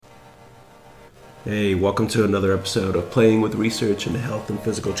Hey, welcome to another episode of Playing with Research in Health and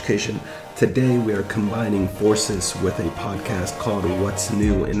Physical Education. Today we are combining forces with a podcast called What's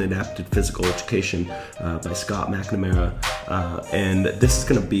New in Adapted Physical Education by Scott McNamara. And this is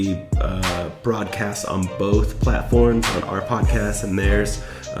going to be broadcast on both platforms, on our podcast and theirs.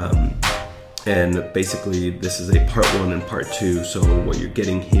 And basically, this is a part one and part two. So what you're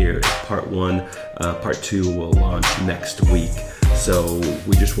getting here is part one. Part two will launch next week. So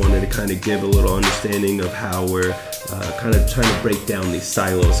we just wanted to kind of give a little understanding of how we're kind of trying to break down these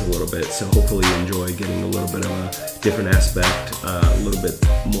silos a little bit. So hopefully you enjoy getting a little bit of a different aspect, a little bit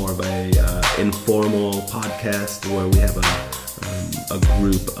more of a informal podcast where we have a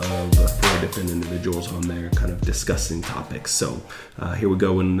group of four different individuals on there kind of discussing topics. So here we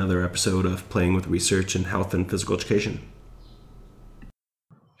go in another episode of Playing with Research in Health and Physical Education.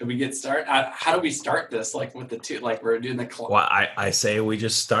 Should we get started? How do we start this? Like with the two, like we're doing the club. Well, I say we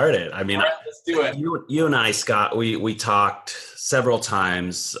just start it. I mean, right, let's do it. You and I, Scott, we talked several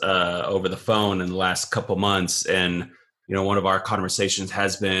times over the phone in the last couple months. And, you know, one of our conversations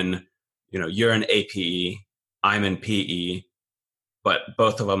has been, you know, you're in APE, I'm in PE, but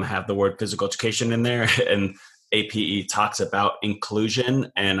both of them have the word physical education in there. And APE talks about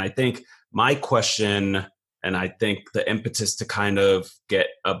inclusion. And I think my question, and I think the impetus to kind of get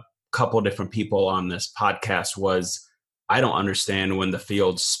a couple different people on this podcast was, I don't understand when the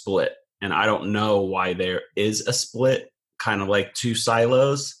field split. And I don't know why there is a split, kind of like two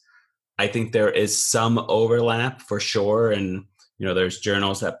silos. I think there is some overlap for sure. And, you know, there's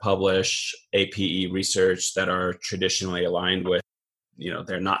journals that publish APE research that are traditionally aligned with, you know,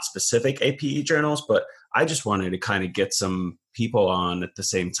 they're not specific APE journals, but I just wanted to kind of get some people on at the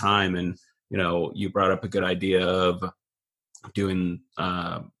same time. And, you know, you brought up a good idea of doing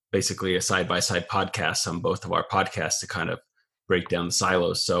basically a side-by-side podcast on both of our podcasts to kind of break down the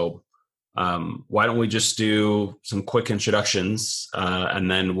silos. So why don't we just do some quick introductions and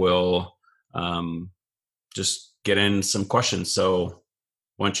then we'll just get in some questions. So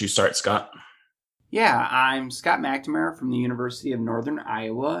why don't you start, Scott? Yeah, I'm Scott McNamara from the University of Northern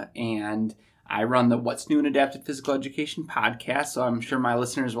Iowa, and I run the What's New in Adapted Physical Education podcast, so I'm sure my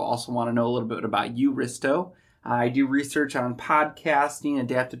listeners will also want to know a little bit about you, Risto. I do research on podcasting,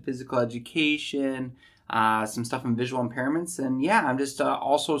 adapted physical education, some stuff in visual impairments, and yeah, I'm just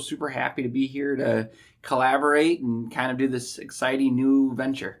also super happy to be here to collaborate and kind of do this exciting new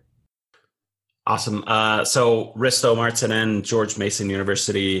venture. Awesome. So Risto Martinen, George Mason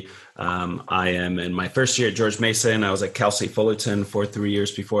University. I am in my first year at George Mason. I was at Cal State Fullerton for 3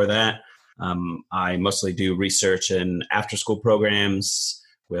 years before that. I mostly do research in after-school programs.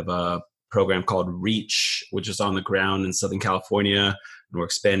 We have a program called REACH, which is on the ground in Southern California, and we're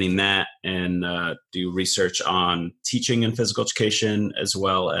expanding that and do research on teaching and physical education as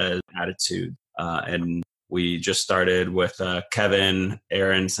well as attitude. And we just started with Kevin,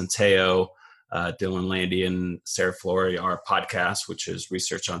 Aaron Centeo, Dylan Landy, and Sarah Flory, our podcast, which is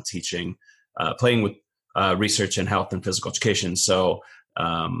research on teaching, playing with research in health and physical education. So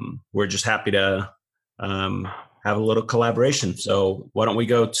we're just happy to have a little collaboration. So why don't we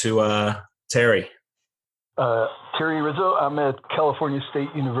go to Terry? Terry Rizzo. I'm at California State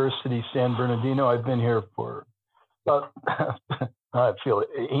University, San Bernardino. I've been here for about, I feel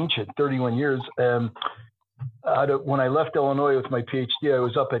ancient, 31 years. When I left Illinois with my PhD, I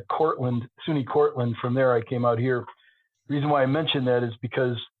was up at Cortland, SUNY Cortland. From there, I came out here. The reason why I mention that is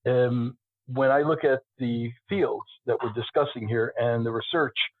because when I look at the fields that we're discussing here and the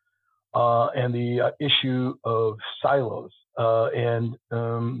research and the issue of silos and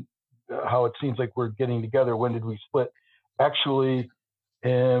how it seems like we're getting together, when did we split? Actually,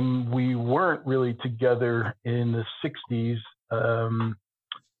 we weren't really together in the 60s.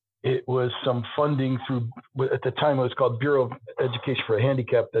 It was some funding through, at the time it was called Bureau of Education for a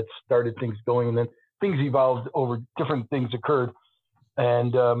Handicap, that started things going, and then things evolved over, different things occurred.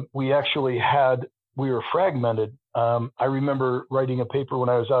 And we were fragmented. I remember writing a paper when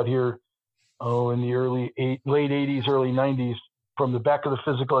I was out here, in the late 80s, early 90s, from the back of the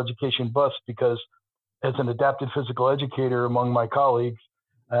physical education bus, because as an adapted physical educator among my colleagues,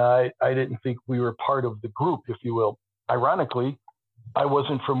 I didn't think we were part of the group, if you will. Ironically, I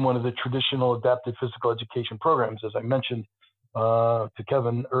wasn't from one of the traditional adapted physical education programs. As I mentioned to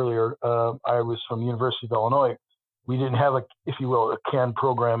Kevin earlier, I was from the University of Illinois. We didn't have if you will, a CAN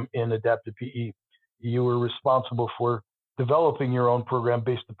program in adapted PE. You were responsible for developing your own program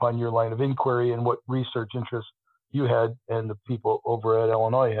based upon your line of inquiry and what research interests you had and the people over at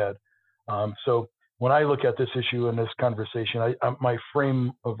Illinois had. So when I look at this issue and this conversation, my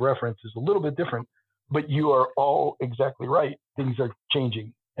frame of reference is a little bit different, but you are all exactly right. Things are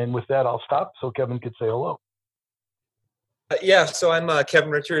changing. And with that, I'll stop so Kevin could say hello. Yeah, so I'm Kevin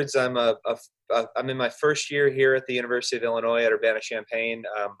Richards. I'm in my first year here at the University of Illinois at Urbana-Champaign.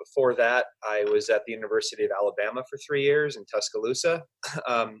 Before that, I was at the University of Alabama for 3 years in Tuscaloosa.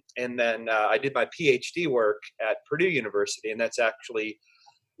 And then I did my PhD work at Purdue University, and that's actually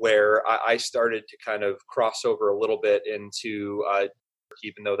where I started to kind of cross over a little bit into,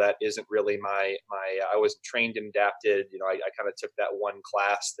 even though that isn't really my I wasn't trained in adapted. I kind of took that one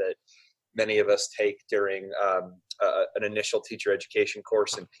class that many of us take during an initial teacher education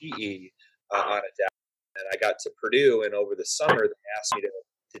course in PE on adapted. And I got to Purdue, and over the summer, they asked me to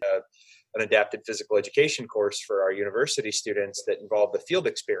do an adapted physical education course for our university students that involved the field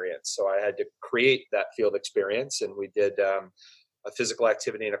experience. So I had to create that field experience, and we did a physical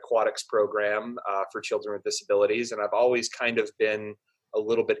activity and aquatics program for children with disabilities. And I've always kind of been a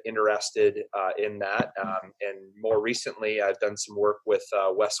little bit interested in that. And more recently, I've done some work with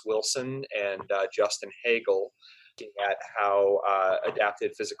Wes Wilson and Justin Hagel, looking at how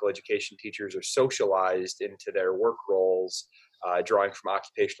adapted physical education teachers are socialized into their work roles, drawing from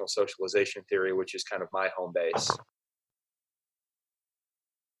occupational socialization theory, which is kind of my home base.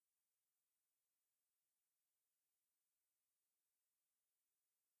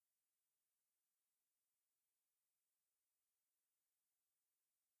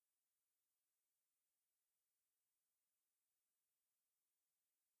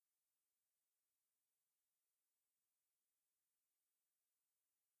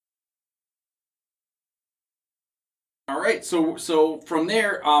 All right, so from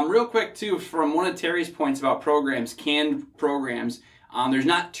there, real quick too, from one of Terry's points about programs, canned programs, there's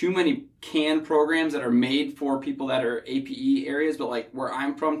not too many canned programs that are made for people that are APE areas, but like where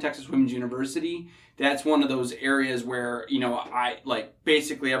I'm from, Texas Women's University, that's one of those areas where, I like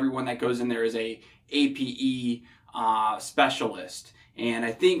basically everyone that goes in there is a APE specialist. And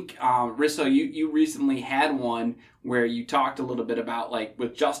I think, Risso, you recently had one where you talked a little bit about, like,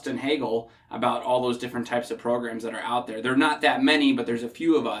 with Justin Hagel, about all those different types of programs that are out there. There are not that many, but there's a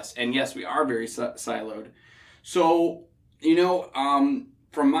few of us. And yes, we are very siloed. So,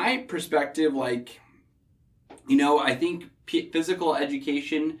 from my perspective, like, I think physical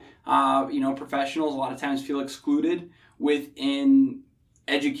education, professionals a lot of times feel excluded within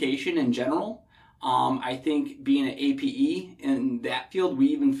education in general. I think being an APE in that field, we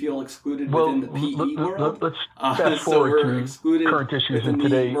even feel excluded within the PE world. Let's fast forward to current issues in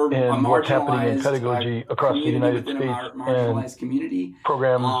today and what's happening in pedagogy across the United States marginalized community.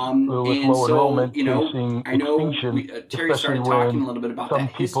 Programs with low enrollment facing I know extinction, Terry started talking a little bit about some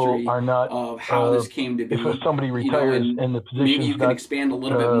that people history are not, of how this came to be. If somebody retires and the position maybe you can expand a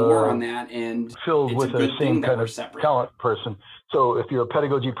little bit more on that, and filled with the same kind of separate. Talent person. So if you're a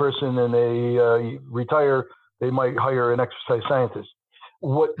pedagogy person and they retire, they might hire an exercise scientist.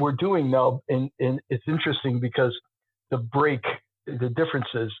 What we're doing now, and it's interesting because the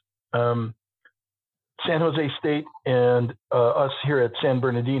differences, San Jose State and us here at San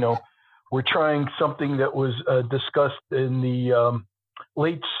Bernardino, we're trying something that was discussed in the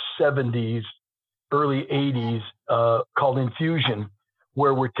late 70s, early 80s, called Infusion,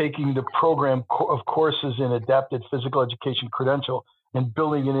 where we're taking the program of courses in adapted physical education credential and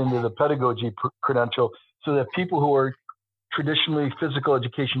building it into the pedagogy credential so that people who are traditionally physical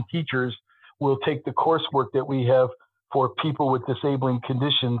education teachers will take the coursework that we have for people with disabling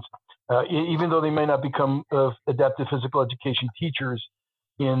conditions, even though they may not become adapted physical education teachers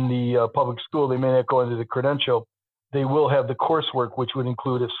in the public school, they may not go into the credential. They will have the coursework, which would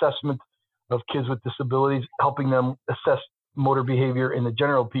include assessment of kids with disabilities, helping them assess motor behavior in the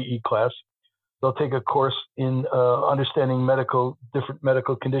general PE class. They'll take a course in understanding different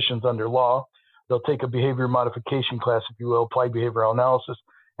medical conditions under law. They'll take a behavior modification class, if you will, applied behavioral analysis.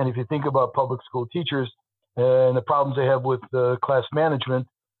 And if you think about public school teachers and the problems they have with class management,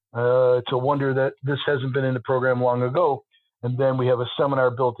 it's a wonder that this hasn't been in the program long ago. And then we have a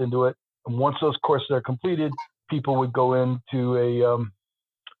seminar built into it. And once those courses are completed, people would go into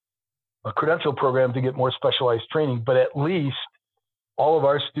a credential program to get more specialized training, but at least all of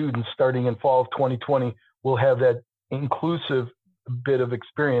our students starting in fall of 2020 will have that inclusive bit of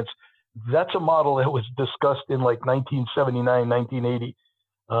experience. That's a model that was discussed in like 1979, 1980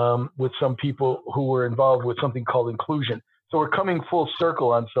 with some people who were involved with something called inclusion. So we're coming full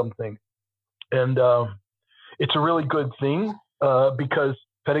circle on something. And it's a really good thing because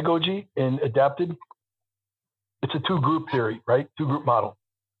pedagogy and adapted, it's a two-group theory, right? Two-group model.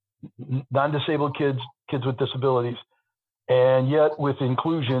 Non-disabled kids, kids with disabilities. And yet with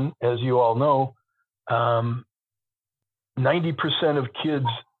inclusion, as you all know, 90% of kids,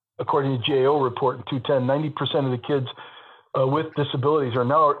 according to GAO report in 2010, 90% of the kids with disabilities are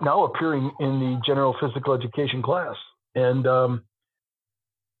now appearing in the general physical education class. And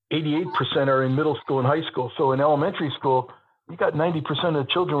 88% are in middle school and high school. So in elementary school, you got 90% of the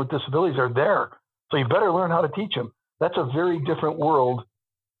children with disabilities are there. So you better learn how to teach them. That's a very different world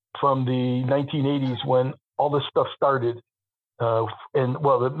from the 1980s when all this stuff started. The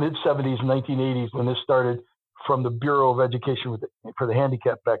mid-70s and 1980s when this started from the Bureau of Education for the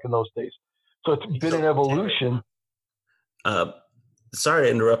Handicapped back in those days. So it's been an evolution. Sorry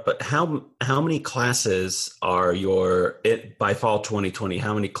to interrupt, but how many classes are by fall 2020,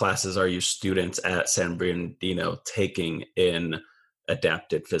 how many classes are your students at San Bernardino taking in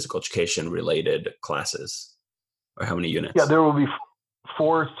adapted physical education related classes? Or how many units? Yeah, there will be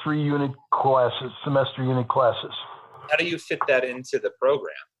 4 3-unit classes, semester unit classes. How do you fit that into the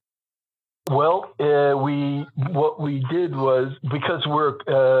program? Well, what we did was, because we're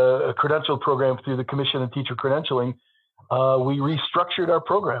a credentialed program through the Commission on Teacher Credentialing, we restructured our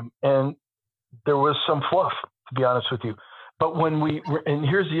program, and there was some fluff, to be honest with you. But and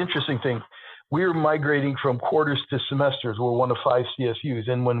here's the interesting thing, we were migrating from quarters to semesters. We're one of 5 CSUs.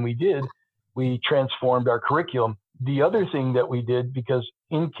 And when we did, we transformed our curriculum. The other thing that we did, because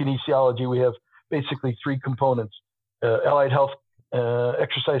in kinesiology, we have basically 3 components, allied health,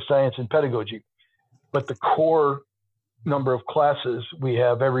 exercise science, and pedagogy. But the core number of classes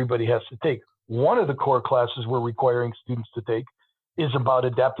everybody has to take. One of the core classes we're requiring students to take is about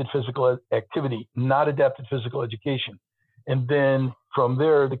adapted physical activity, not adapted physical education. And then from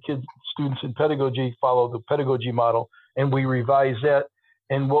there, students in pedagogy follow the pedagogy model, and we revise that.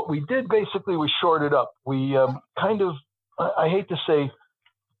 And what we did basically was short it up. We I hate to say,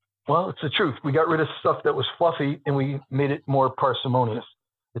 well, it's the truth. We got rid of stuff that was fluffy and we made it more parsimonious.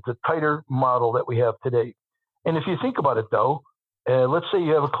 It's a tighter model that we have today. And if you think about it, though, let's say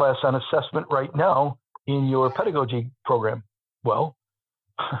you have a class on assessment right now in your pedagogy program. Well,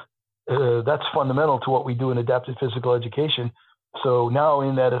 that's fundamental to what we do in adapted physical education. So now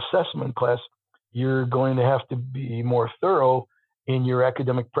in that assessment class, you're going to have to be more thorough in your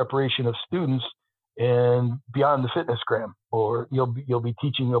academic preparation of students and beyond the fitnessgram, or you'll be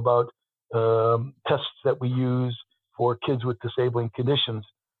teaching about tests that we use for kids with disabling conditions,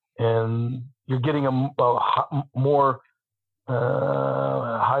 and you're getting a more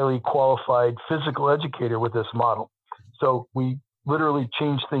highly qualified physical educator with this model. So we literally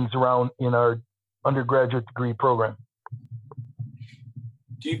change things around in our undergraduate degree program.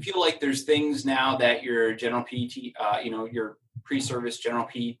 Do you feel like there's things now that your general PE, your pre-service general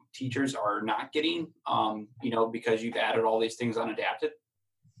PE teachers are not getting, because you've added all these things on adapted?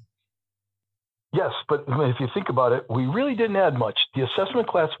 Yes, but if you think about it, we really didn't add much. The assessment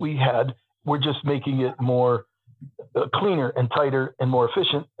class we had, we're just making it more cleaner and tighter and more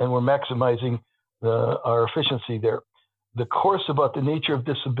efficient, and we're maximizing our efficiency there. The course about the nature of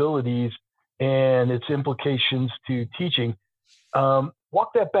disabilities and its implications to teaching,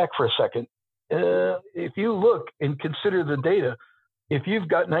 walk that back for a second. If you look and consider the data, if you've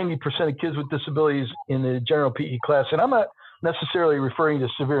got 90% of kids with disabilities in the general PE class, and I'm not necessarily referring to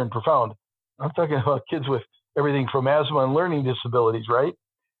severe and profound, I'm talking about kids with everything from asthma and learning disabilities, right?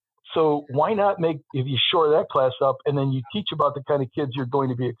 So why not if you shore that class up and then you teach about the kind of kids you're going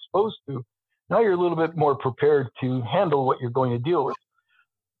to be exposed to, now you're a little bit more prepared to handle what you're going to deal with.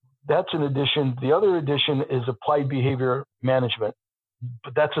 That's an addition. The other addition is applied behavior management.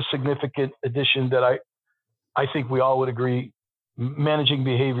 But that's a significant addition that I think we all would agree. Managing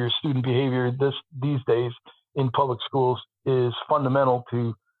behavior, student behavior these days in public schools is fundamental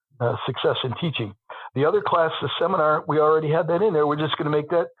to success in teaching. The other class, the seminar, we already had that in there. We're just going to make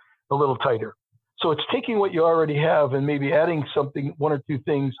that a little tighter. So it's taking what you already have and maybe adding something, 1 or 2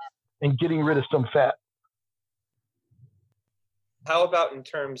 things, and getting rid of some fat. How about in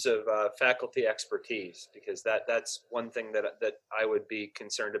terms of faculty expertise? Because that's one thing that I would be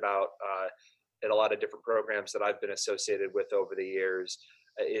concerned about in a lot of different programs that I've been associated with over the years,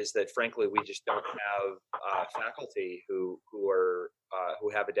 is that frankly we just don't have faculty who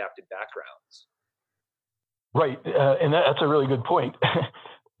have adapted backgrounds. Right, and that's a really good point.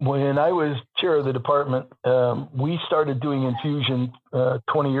 When I was chair of the department, we started doing infusion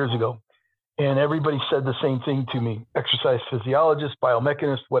 20 years ago. And everybody said the same thing to me, exercise physiologist,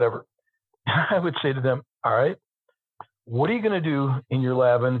 biomechanist, whatever. I would say to them, all right, what are you going to do in your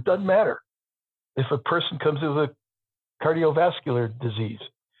lab? And it doesn't matter if a person comes with a cardiovascular disease,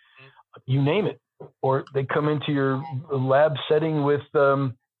 you name it, or they come into your lab setting with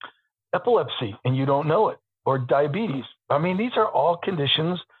epilepsy and you don't know it, or diabetes. I mean, these are all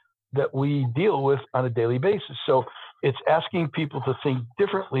conditions that we deal with on a daily basis. So it's asking people to think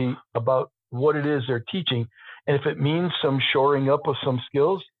differently about what it is they're teaching. And if it means some shoring up of some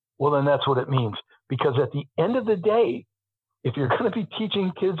skills, well, then that's what it means. Because at the end of the day, if you're going to be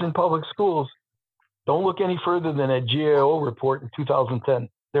teaching kids in public schools, don't look any further than a GAO report in 2010.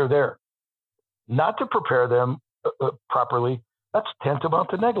 They're there. Not to prepare them properly, that's tantamount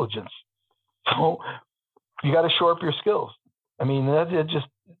to negligence. So you got to shore up your skills. I mean, it's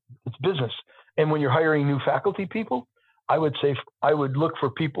business. And when you're hiring new faculty people, I would look for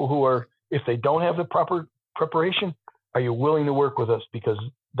people who are, if they don't have the proper preparation, are you willing to work with us? Because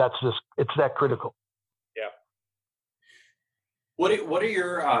it's that critical. Yeah. What are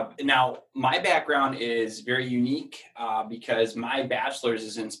your, now my background is very unique because my bachelor's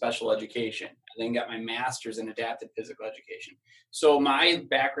is in special education. I then got my master's in adapted physical education. So my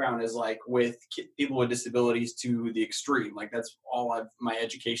background is like with people with disabilities to the extreme. Like that's all my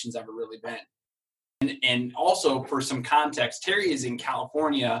education's ever really been. And also for some context, Terry is in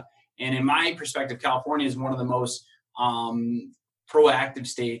California. And in my perspective, California is one of the most proactive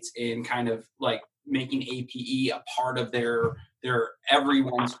states in kind of like making APE a part of their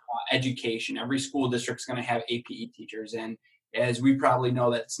everyone's education. Every school district's going to have APE teachers. And as we probably know,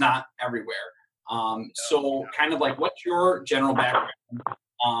 that's not everywhere. So kind of like, what's your general background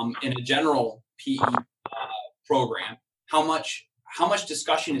in a general PE program? How much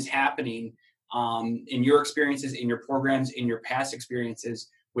discussion is happening in your experiences, in your programs, in your past experiences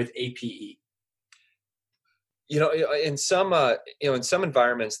with APE? In some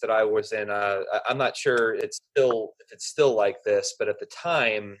environments that I was in, I'm not sure if it's still like this, but at the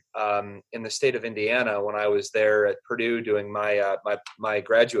time, in the state of Indiana, when I was there at Purdue doing my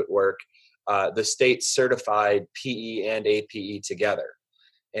graduate work, the state certified PE and APE together.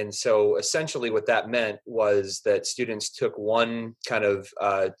 And so essentially what that meant was that students took one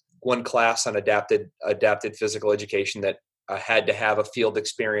class on adapted physical education that had to have a field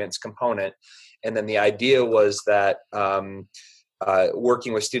experience component. And then the idea was that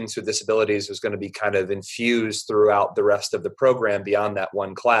working with students with disabilities was going to be kind of infused throughout the rest of the program beyond that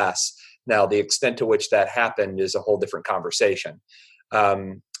one class. Now, the extent to which that happened is a whole different conversation. But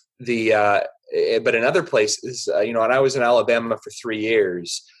in other places, and I was in Alabama for 3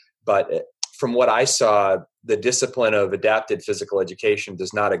 years, but from what I saw, the discipline of adapted physical education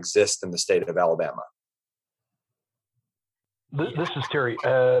does not exist in the state of Alabama. This is Terry.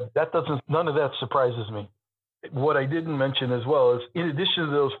 None of that surprises me. What I didn't mention as well is, in addition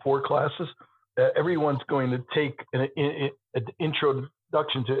to those 4 classes, everyone's going to take an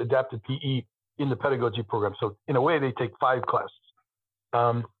introduction to adapted PE in the pedagogy program. So in a way, they take 5 classes.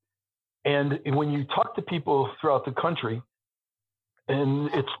 And when you talk to people throughout the country, and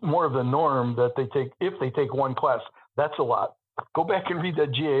it's more of the norm that if they take 1 class, that's a lot. Go back and read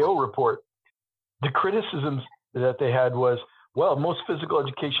that GAO report. The criticisms that they had was, well, most physical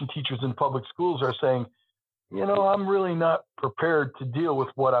education teachers in public schools are saying, I'm really not prepared to deal with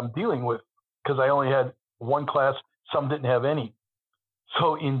what I'm dealing with because I only had 1 class. Some didn't have any.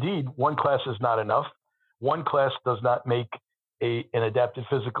 So indeed, 1 class is not enough. 1 class does not make an adapted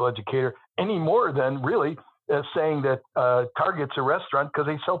physical educator any more than really saying that Target's a restaurant because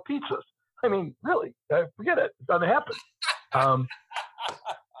they sell pizzas. I mean, really, forget it. It doesn't happen. I'm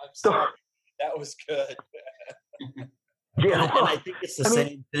sorry. That was good. Yeah, and I think it's the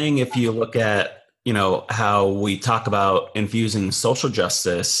same thing if you look at, how we talk about infusing social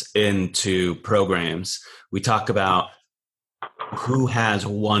justice into programs. We talk about who has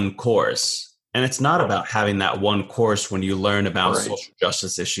 1 course. And it's not about having that 1 course when you learn about social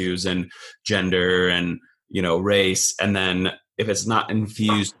justice issues and gender and, race. And then if it's not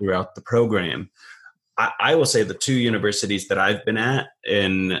infused throughout the program, I will say the 2 universities that I've been at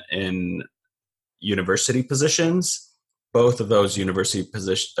in university positions, both of those university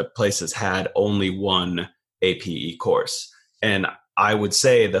places had only 1 APE course. And I would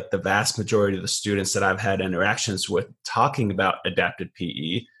say that the vast majority of the students that I've had interactions with talking about adapted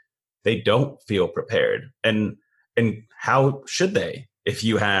PE, they don't feel prepared. And how should they? If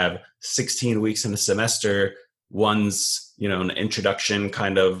you have 16 weeks in a semester, one's, an introduction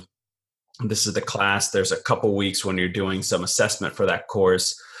kind of, this is the class, there's a couple weeks when you're doing some assessment for that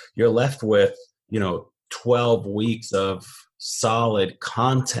course, you're left with, 12 weeks of solid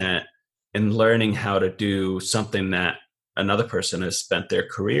content and learning how to do something that another person has spent their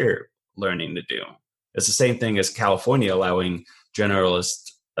career learning to do. It's the same thing as California allowing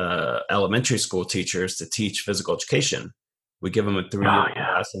generalist elementary school teachers to teach physical education. We give them a 3-year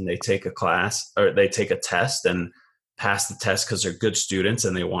class and they take a class or they take a test and pass the test because they're good students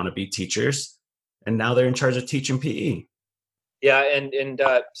and they want to be teachers. And now they're in charge of teaching PE. Yeah. And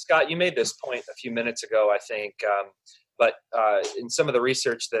Scott, you made this point a few minutes ago, I think, But in some of the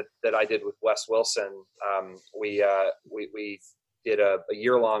research that I did with Wes Wilson, we did a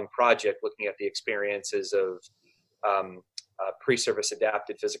year-long project looking at the experiences of pre-service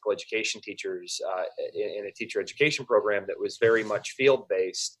adapted physical education teachers in a teacher education program that was very much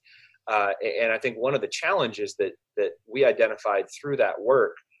field-based. And I think one of the challenges that we identified through that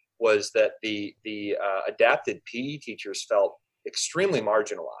work was that the adapted PE teachers felt extremely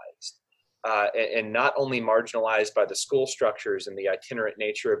marginalized, and not only marginalized by the school structures and the itinerant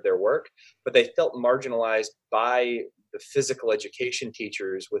nature of their work, but they felt marginalized by the physical education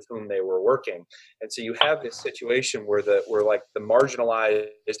teachers with whom they were working. And so you have this situation where the marginalized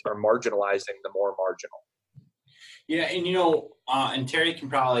are marginalizing the more marginal. Yeah, and and Terry can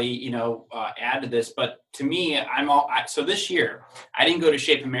probably add to this, but to me, so this year I didn't go to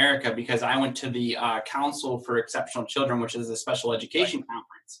Shape America because I went to the Council for Exceptional Children, which is a special education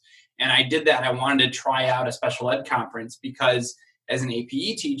conference, and I did that. I wanted to try out a special ed conference because as an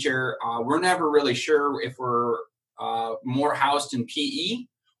APE teacher, we're never really sure if we're more housed in PE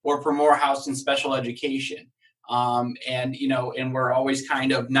or if we're more housed in special education, and we're always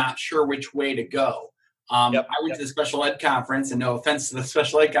kind of not sure which way to go. I went to the special ed conference, and no offense to the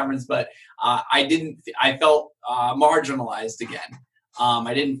special ed conference, but I felt marginalized again.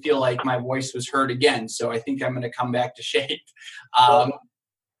 I didn't feel like my voice was heard again. So I think I'm going to come back to Shape.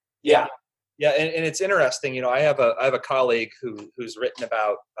 Yeah, and it's interesting. I have a colleague who's written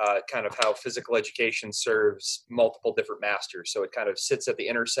about kind of how physical education serves multiple different masters. So it kind of sits at the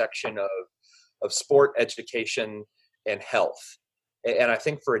intersection of sport, education, and health. And I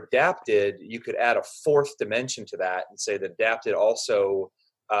think for adapted, you could add a fourth dimension to that and say that adapted also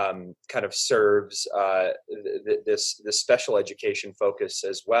kind of serves this special education focus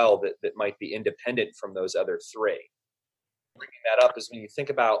as well that might be independent from those other three. Bringing that up is when you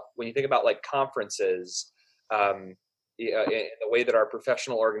think about like conferences, in the way that our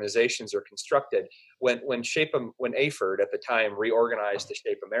professional organizations are constructed. When AFERD at the time reorganized the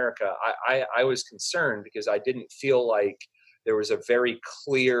Shape America, I was concerned because I didn't feel like there was a very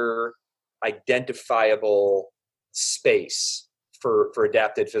clear, identifiable space for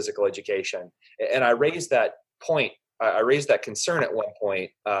adapted physical education. And I raised that point. I raised that concern at one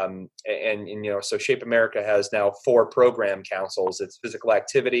point. So Shape America has now 4 program councils. It's physical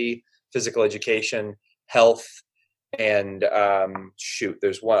activity, physical education, health, and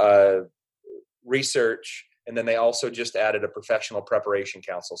there's one research. And then they also just added a professional preparation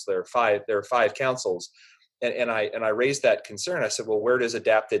council. So there are 5 councils. And I raised that concern. I said, well, where does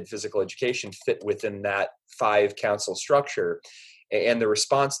adapted physical education fit within that 5 council structure? And the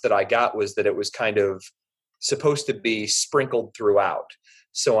response that I got was that it was kind of supposed to be sprinkled throughout.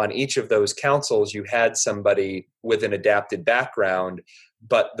 So on each of those councils, you had somebody with an adapted background,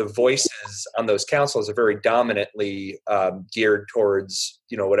 but the voices on those councils are very dominantly geared towards,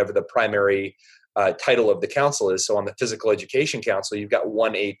 whatever the primary title of the council is. So on the physical education council, you've got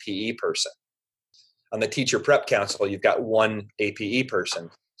 1 APE person. On the teacher prep council, you've got 1 APE person.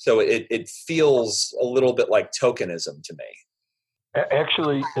 So it feels a little bit like tokenism to me.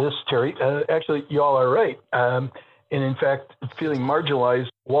 Actually, Terry, you all are right. And in fact, feeling marginalized,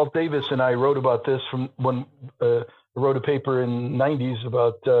 Walt Davis and I wrote about this from when I wrote a paper in the 90s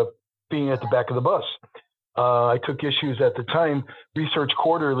about being at the back of the bus. I took issues at the time. Research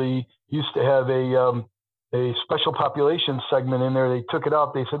Quarterly used to have a special population segment in there. They took it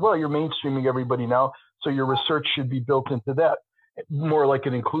out. They said, well, you're mainstreaming everybody now, so your research should be built into that, more like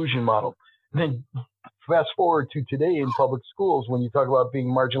an inclusion model. And then fast forward to today in public schools, when you talk about being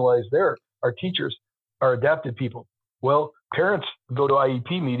marginalized there, our teachers are adapted people. Well, parents go to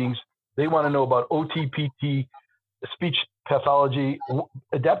IEP meetings. They want to know about OT, PT, speech pathology.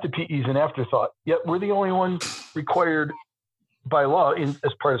 Adapted PE is an afterthought. Yet we're the only one required by law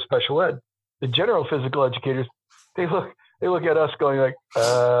as part of special ed. The general physical educators, they look at us going like,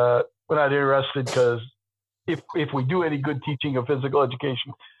 we're not interested, because if we do any good teaching of physical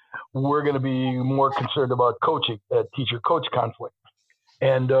education, we're going to be more concerned about coaching, teacher-coach conflict.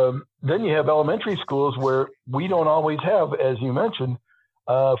 And then you have elementary schools where we don't always have, as you mentioned,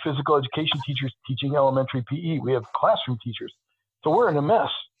 physical education teachers teaching elementary PE. We have classroom teachers. So we're in a mess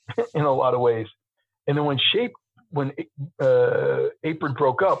in a lot of ways. And then when APERD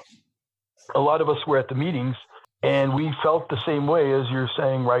broke up, a lot of us were at the meetings, and we felt the same way as you're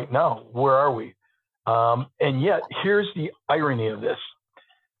saying right now. Where are we? And yet, here's the irony of this.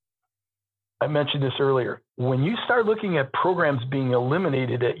 I mentioned this earlier. When you start looking at programs being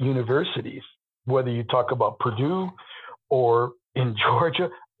eliminated at universities, whether you talk about Purdue or in Georgia,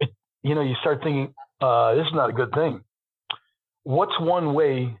 you start thinking, this is not a good thing. What's one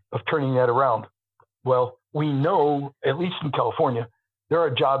way of turning that around? Well, we know, at least in California, there are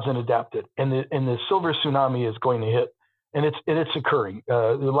jobs in adapted, and the silver tsunami is going to hit, and it's occurring.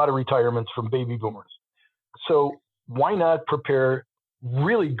 There's a lot of retirements from baby boomers. So why not prepare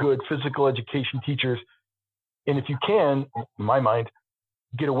really good physical education teachers? And if you can, in my mind,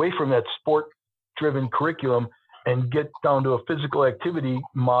 get away from that sport-driven curriculum and get down to a physical activity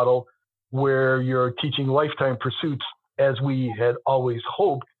model where you're teaching lifetime pursuits as we had always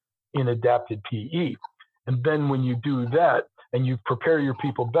hoped in adapted PE. And then when you do that and you prepare your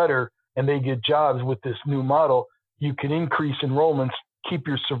people better and they get jobs with this new model, you can increase enrollments, keep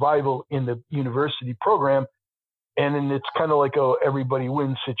your survival in the university program, and then it's kind of like a everybody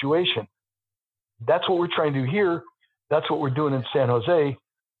wins situation. That's what we're trying to do here. That's what we're doing in San Jose.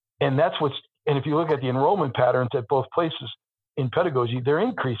 And if you look at the enrollment patterns at both places in pedagogy, they're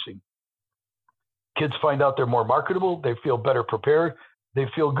increasing. Kids find out they're more marketable. They feel better prepared. They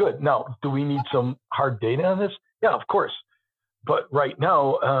feel good. Now, do we need some hard data on this? Yeah, of course. But right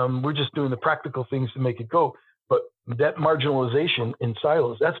now, we're just doing the practical things to make it go. But that marginalization in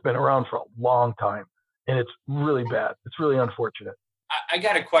silos, that's been around for a long time. And it's really bad. It's really unfortunate. I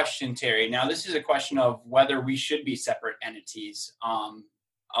got a question, Terry. Now, this is a question of whether we should be separate entities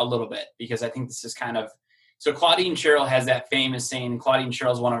a little bit, because I think this is kind of, so Claudine Sherrill has that famous saying. Claudine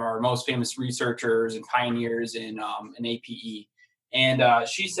Sherrill is one of our most famous researchers and pioneers in APE. And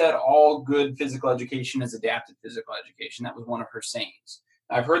she said all good physical education is adapted physical education. That was one of her sayings.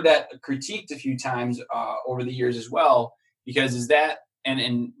 I've heard that critiqued a few times over the years as well, because is that,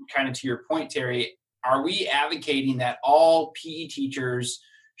 and kind of to your point, Terry, are we advocating that all PE teachers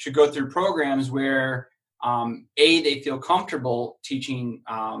should go through programs where, they feel comfortable teaching,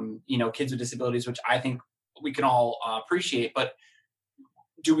 kids with disabilities, which I think we can all appreciate, but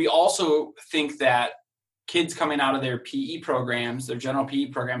do we also think that kids coming out of their PE programs, their general PE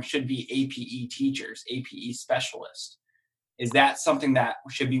program, should be APE teachers, APE specialists? Is that something that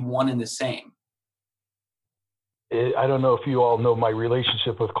should be one and the same? I don't know if you all know my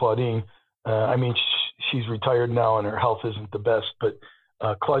relationship with Claudine. She's retired now and her health isn't the best, but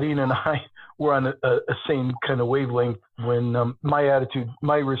Claudine and I were on a same kind of wavelength when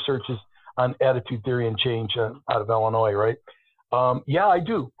my research is on attitude theory and change out of Illinois, right? Yeah, I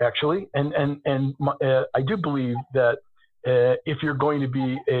do actually. And I do believe that if you're going to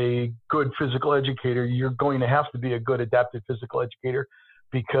be a good physical educator, you're going to have to be a good adaptive physical educator,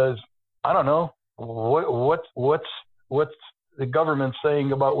 because I don't know what's the government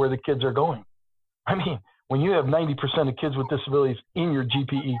saying about where the kids are going. I mean, when you have 90% of kids with disabilities in your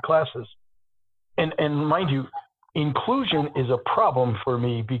GPE classes, and mind you, inclusion is a problem for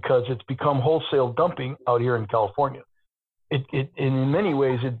me because it's become wholesale dumping out here in California. In many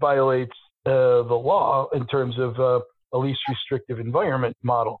ways, it violates the law in terms of a least restrictive environment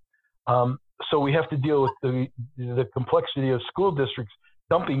model. So we have to deal with the complexity of school districts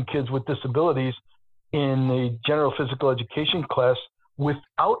dumping kids with disabilities in the general physical education class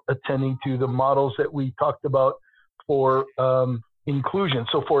without attending to the models that we talked about for inclusion.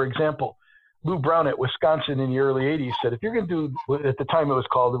 So, for example, Lou Brown at Wisconsin in the early 80s said, if you're going to do, at the time it was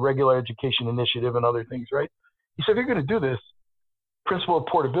called the Regular Education Initiative and other things, right? He said, if you're going to do this, principle of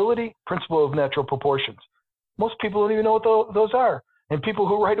portability, principle of natural proportions. Most people don't even know what those are. And people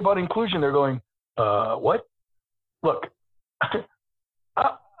who write about inclusion, they're going, what? Look,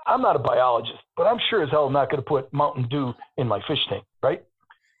 I'm not a biologist, but I'm sure as hell not going to put Mountain Dew in my fish tank, right?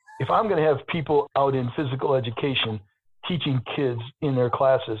 If I'm going to have people out in physical education teaching kids in their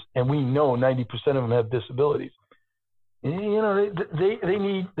classes, and we know 90% of them have disabilities, they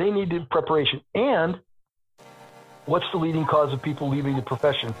need the preparation. And what's the leading cause of people leaving the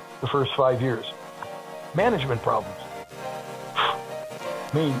profession the first 5 years? Management problems.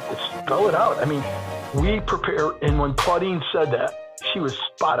 I mean, spell it out. I mean, we prepare, and when Claudine said that, she was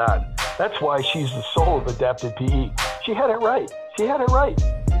spot on. That's why she's the soul of adapted PE. She had it right. She had it right.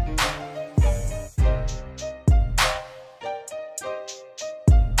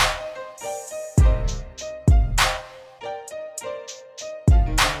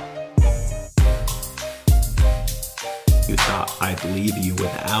 You thought I'd leave you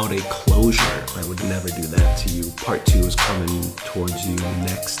without a closure. I would never do that to you. Part 2 is coming towards you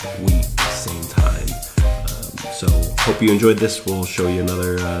next week, same time. So hope you enjoyed this. We'll show you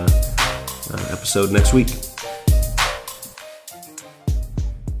another episode next week.